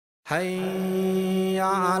حي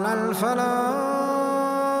على الفلاح.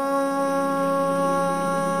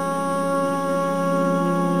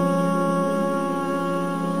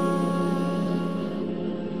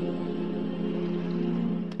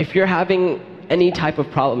 If you're having any type of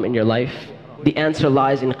problem in your life, the answer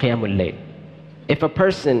lies in Qiyamul Layl. If a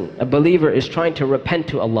person, a believer, is trying to repent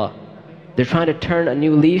to Allah, they're trying to turn a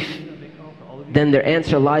new leaf, then their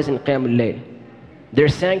answer lies in Qiyamul Layl. Their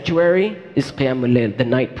sanctuary is Qiyamul Layl, the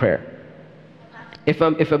night prayer.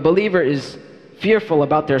 If a believer is fearful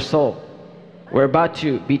about their soul, we're about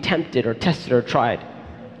to be tempted or tested or tried,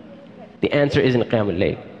 the answer is in Qiyamul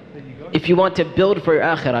Layl. If you want to build for your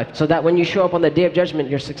akhirah, so that when you show up on the Day of Judgment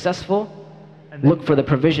you're successful, look for the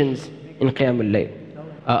provisions in Qiyamul Layl.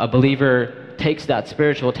 A believer takes that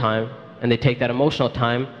spiritual time and they take that emotional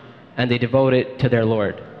time and they devote it to their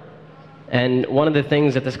Lord. And one of the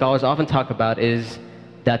things that the scholars often talk about is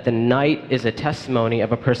that the night is a testimony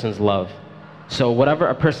of a person's love. So whatever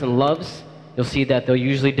a person loves, you'll see that they'll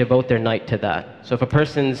usually devote their night to that. So if a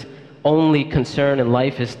person's only concern in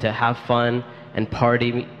life is to have fun and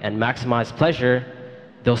party and maximize pleasure,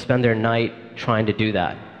 they'll spend their night trying to do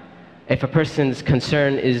that. If a person's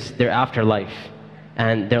concern is their afterlife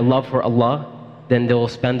and their love for Allah, then they'll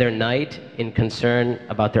spend their night in concern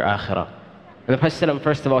about their akhirah. And the Prophet,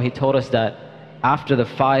 first of all, he told us that after the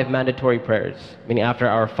 5 mandatory prayers, meaning after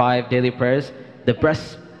our 5 daily prayers, the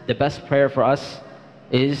best prayer for us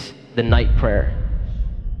is the night prayer.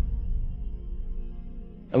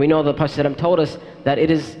 And we know the Prophet told us that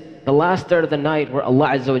it is the last third of the night where Allah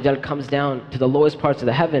Azza wa Jal comes down to the lowest parts of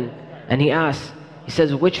the heaven and He asks, He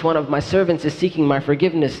says, which one of my servants is seeking my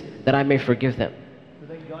forgiveness that I may forgive them?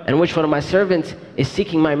 And which one of my servants is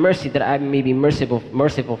seeking my mercy that I may be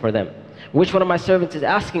merciful for them? Which one of my servants is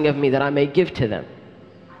asking of me that I may give to them?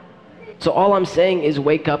 So all I'm saying is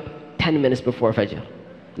wake up 10 minutes before Fajr.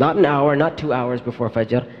 Not an hour, not 2 hours before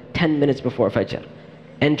Fajr, 10 minutes before Fajr.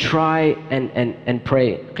 And try and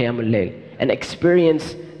pray Qiyamul Layl. And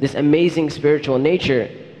experience this amazing spiritual nature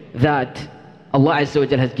that Allah Azza wa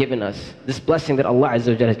Jal has given us. This blessing that Allah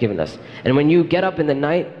Azza wa Jal has given us. And when you get up in the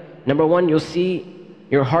night, number one, you'll see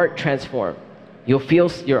your heart transform. You'll feel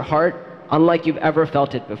your heart unlike you've ever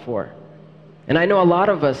felt it before. And I know a lot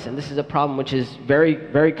of us, and this is a problem which is very,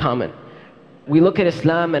 very common. We look at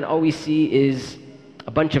Islam and all we see is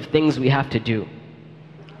a bunch of things we have to do.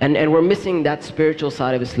 And we're missing that spiritual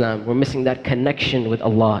side of Islam. We're missing that connection with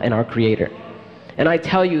Allah and our Creator. And I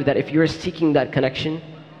tell you that if you're seeking that connection,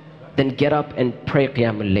 then get up and pray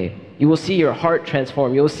Qiyamul Layl. You will see your heart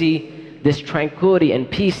transform. You will see this tranquility and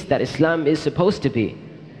peace that Islam is supposed to be.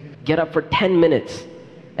 Get up for 10 minutes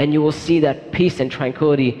and you will see that peace and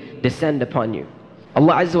tranquility descend upon you.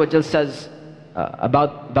 Allah Azza wa Jal says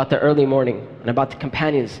about the early morning and about the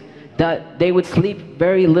companions that they would sleep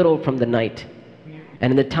very little from the night.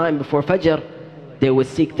 And in the time before Fajr, they would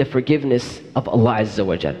seek the forgiveness of Allah Azza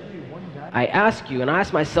wa Jal. I ask you, and I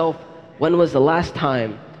ask myself, when was the last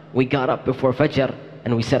time we got up before Fajr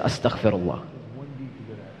and we said Astaghfirullah?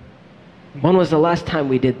 When was the last time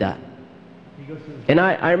we did that? And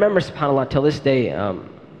I remember, subhanAllah, till this day,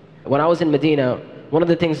 when I was in Medina, one of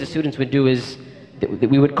the things the students would do is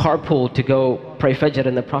we would carpool to go pray Fajr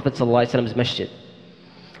in the Prophet ﷺ's masjid.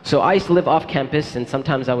 So I used to live off campus, and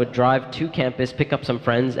sometimes I would drive to campus, pick up some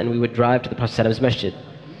friends, and we would drive to the Prophet ﷺ's masjid.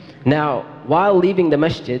 Now, while leaving the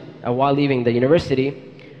masjid, while leaving the university,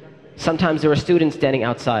 sometimes there were students standing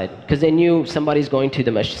outside because they knew somebody's going to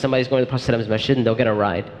the masjid, somebody's going to the Prophet ﷺ's masjid and they'll get a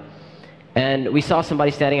ride. And we saw somebody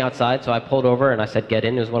standing outside, so I pulled over and I said, get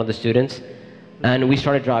in. It was one of the students. And we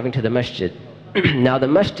started driving to the masjid. Now the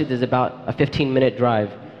masjid is about a 15-minute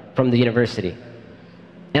drive from the university.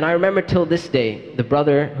 And I remember till this day, the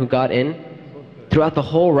brother who got in, throughout the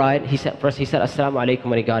whole ride, he said Assalamu alaikum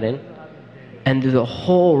when he got in. And through the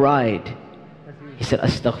whole ride, he said,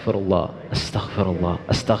 Astaghfirullah, Astaghfirullah,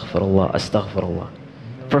 Astaghfirullah, Astaghfirullah.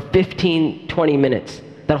 For 15, 20 minutes,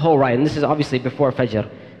 that whole ride. And this is obviously before Fajr.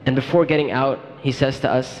 And before getting out, he says to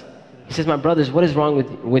us, he says, my brothers, what is wrong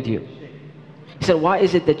with you? He said, why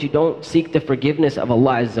is it that you don't seek the forgiveness of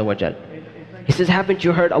Allah Azza wa Jal? He says, haven't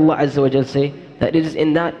you heard Allah Azza wa Jal say that it is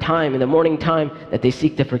in that time, in the morning time, that they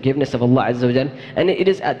seek the forgiveness of Allah Azza wa Jal? And it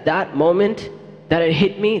is at that moment that it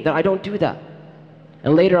hit me that I don't do that.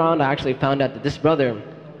 And later on, I actually found out that this brother,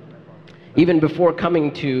 even before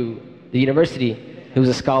coming to the university, he was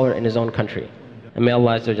a scholar in his own country. And may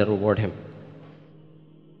Allah Azza wa Jal reward him.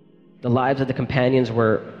 The lives of the companions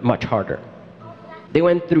were much harder. They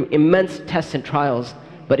went through immense tests and trials,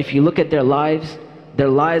 but if you look at their lives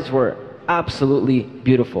were absolutely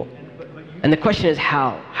beautiful. And the question is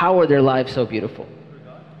how? How are their lives so beautiful?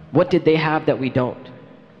 What did they have that we don't?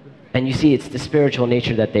 And you see, it's the spiritual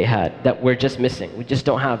nature that they had that we're just missing. We just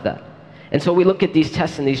don't have that. And so we look at these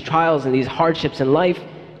tests and these trials and these hardships in life,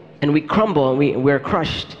 and we crumble and we're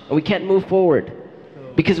crushed and we can't move forward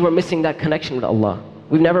because we're missing that connection with Allah.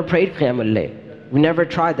 We've never prayed Qiyamul Layl. We never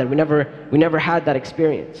tried that. We never had that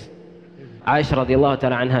experience. Aisha radiallahu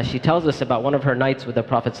ta'ala anha, she tells us about one of her nights with the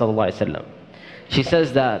Prophet sallallahu alaihi wasallam. She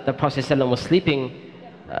says that the Prophet sallallahu was sleeping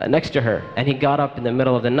next to her, and he got up in the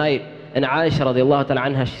middle of the night, and Aisha radiallahu ta'ala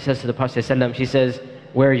anha, she says to the Prophet sallallahu, she says,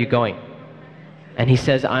 "Where are you going?" And he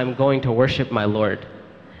says, "I'm going to worship my Lord."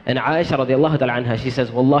 And Aisha radiallahu ta'ala anha, she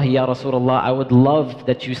says, "Wallahi ya Rasulullah, I would love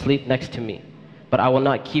that you sleep next to me, but I will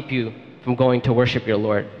not keep you from going to worship your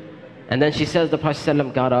Lord." And then she says the Prophet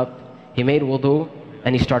ﷺ got up, he made wudu,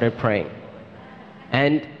 and he started praying.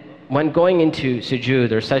 And when going into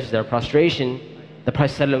sujood or sajda or prostration, the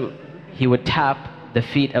Prophet ﷺ, he would tap the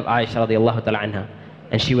feet of Aisha radiallahu ta'ala anha,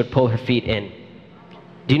 and she would pull her feet in.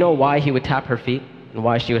 Do you know why he would tap her feet and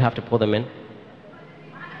why she would have to pull them in?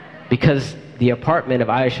 Because the apartment of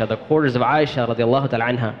Aisha, the quarters of Aisha radiallahu ta'ala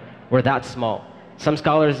anha, were that small. Some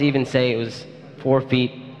scholars even say it was 4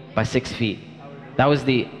 feet by 6 feet. That was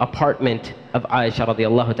the apartment of Aisha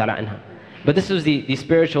radiallahu ta'ala anha. But this was the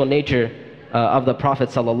spiritual nature of the Prophet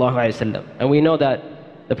sallallahu alaihi wasallam. And we know that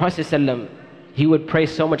the Prophet sallam, he would pray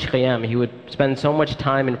so much qiyam, he would spend so much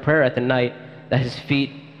time in prayer at the night that his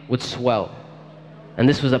feet would swell. And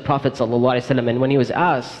this was the Prophet sallallahu alaihi wasallam. And when he was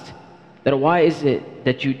asked that why is it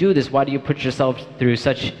that you do this, why do you put yourself through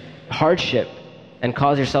such hardship and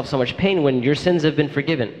cause yourself so much pain when your sins have been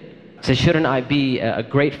forgiven? He said, shouldn't I be a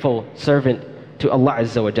grateful servant to Allah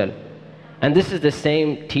Azza wa Jal? And this is the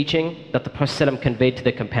same teaching that the Prophet ﷺ conveyed to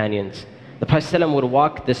the companions. The Prophet ﷺ would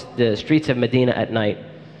walk the streets of Medina at night,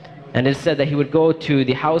 and it said that he would go to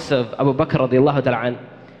the house of Abu Bakr radiallahu ta'ala an,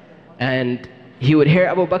 and he would hear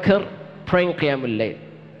Abu Bakr praying Qiyamul Layl.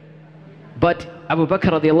 But Abu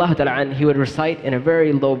Bakr radiallahu ta'ala an, he would recite in a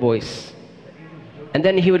very low voice. And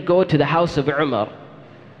then he would go to the house of Umar,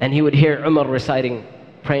 and he would hear Umar reciting,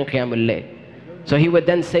 praying Qiyamul Layl. So he would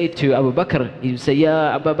then say to Abu Bakr, he would say,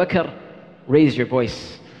 "Ya Abu Bakr, raise your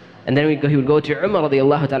voice." And then he would go to Umar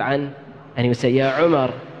radiallahu ta'ala an, and he would say, "Ya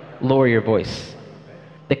Umar, lower your voice."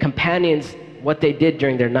 The companions, what they did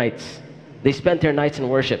during their nights, they spent their nights in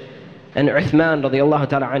worship. And Uthman radiallahu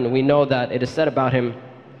ta'ala an, we know that it is said about him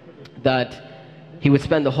that he would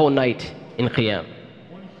spend the whole night in qiyam.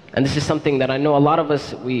 And this is something that I know a lot of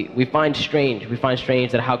us, we find strange. We find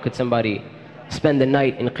strange that how could somebody spend the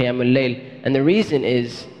night in Qiyamul Layl? And the reason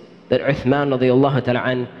is that Uthman radiallahu ta'ala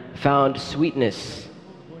an found sweetness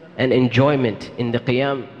and enjoyment in the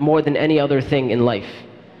Qiyam more than any other thing in life.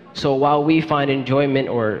 So while we find enjoyment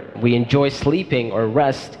or we enjoy sleeping or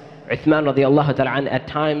rest, Uthman radiallahu ta'ala an at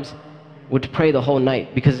times would pray the whole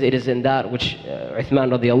night because it is in that which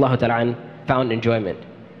Uthman radiallahu ta'ala an found enjoyment.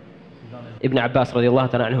 Ibn Abbas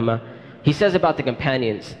radiallahu ta'ala anhuma, he says about the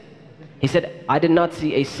companions, he said, "I did not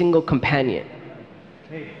see a single companion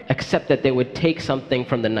except that they would take something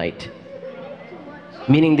from the night."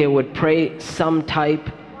 Meaning they would pray some type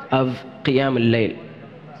of Qiyam al-Layl.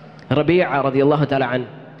 Rabi'a radiallahu ta'ala an,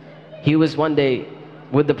 he was one day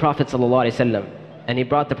with the Prophet sallallahu alaihi wasallam, and he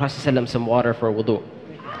brought the Prophet sallallahu some water for wudu.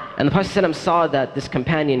 And the Prophet sallallahu saw that this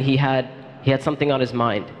companion, he had something on his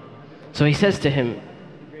mind. So he says to him,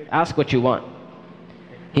 "Ask what you want."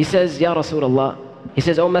 He says, "Ya Rasulullah," he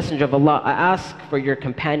says, "O Messenger of Allah, I ask for your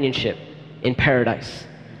companionship in paradise."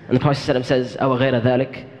 And the Prophet ﷺ says, "Aw ghayra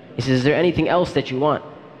dhalik?" He says, "Is there anything else that you want?"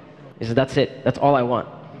 He says, "That's it, that's all I want."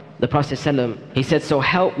 The Prophet ﷺ, he said, "So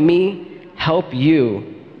help me help you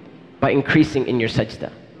by increasing in your sajda."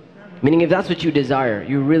 Meaning if that's what you desire,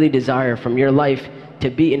 you really desire from your life to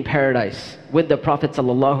be in paradise with the Prophet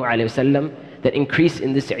ﷺ, that increase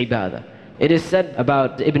in this ibadah. It is said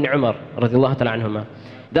about Ibn Umar radiallahu ta'ala anhuma,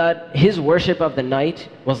 that his worship of the night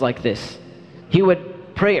was like this. He would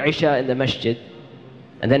pray Isha in the masjid,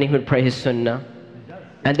 and then he would pray his sunnah,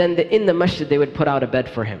 and then in the masjid they would put out a bed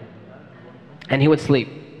for him, and he would sleep.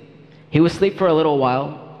 He would sleep for a little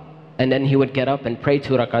while, and then he would get up and pray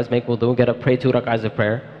 2 rak'ahs, make wudu, get up, pray 2 rak'ahs of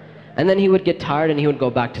prayer, and then he would get tired and he would go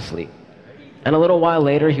back to sleep. And a little while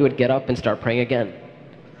later he would get up and start praying again.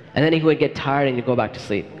 And then he would get tired and he'd go back to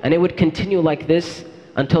sleep. And it would continue like this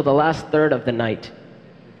until the last third of the night.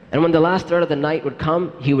 And when the last third of the night would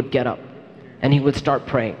come, he would get up and he would start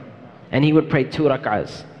praying. And he would pray 2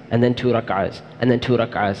 rak'ahs, and then 2 rak'ahs, and then 2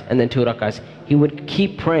 rak'ahs, and then 2 rak'ahs. He would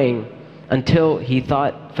keep praying until he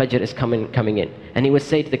thought Fajr is coming in. And he would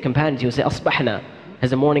say to the companions, he would say, "Asbahna," has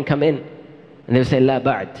the morning come in? And they would say, "La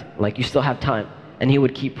ba'd," like you still have time. And he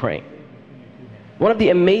would keep praying. One of the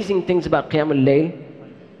amazing things about Qiyamul Layl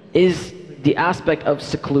is the aspect of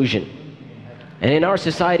seclusion. And in our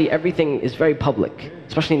society, everything is very public,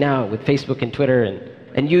 especially now with Facebook and Twitter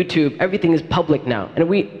and YouTube. Everything is public now, and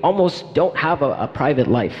we almost don't have a private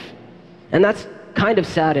life. And that's kind of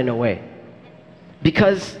sad in a way,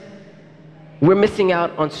 because we're missing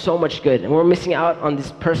out on so much good, and we're missing out on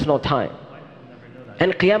this personal time.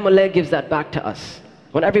 And Qiyamul Layl gives that back to us.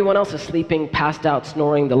 When everyone else is sleeping, passed out,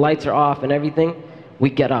 snoring, the lights are off and everything, we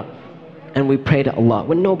get up and we pray to Allah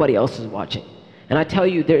when nobody else is watching. And I tell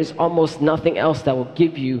you, there is almost nothing else that will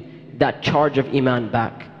give you that charge of Iman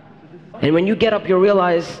back. And when you get up, you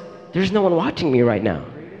realize, there's no one watching me right now,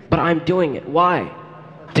 but I'm doing it. Why?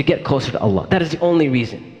 To get closer to Allah. That is the only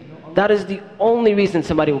reason. That is the only reason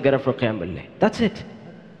somebody will get up for Qiyamul Layl. That's it.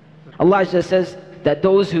 Allah just says that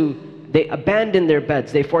those who, they abandon their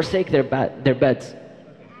beds, they forsake their beds,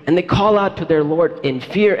 and they call out to their Lord in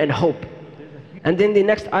fear and hope. And then the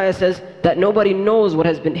next ayah says that nobody knows what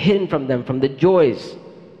has been hidden from them, from the joys,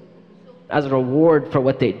 as a reward for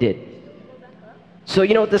what they did. So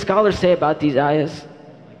you know what the scholars say about these ayahs?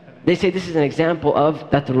 They say this is an example of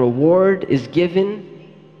that the reward is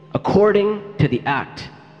given according to the act.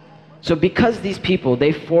 So because these people,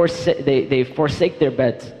 they forsake their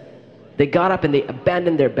beds, they got up and they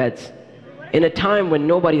abandoned their beds in a time when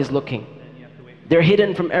nobody is looking. They're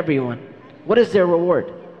hidden from everyone. What is their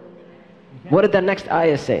reward? What did that next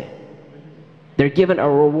ayah say? They're given a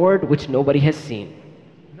reward which nobody has seen.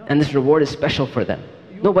 And this reward is special for them.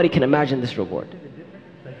 Nobody can imagine this reward.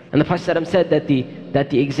 And the Prophet ﷺ said that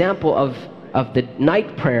the example of the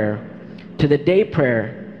night prayer to the day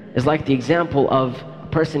prayer is like the example of a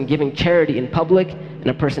person giving charity in public and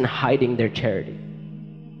a person hiding their charity.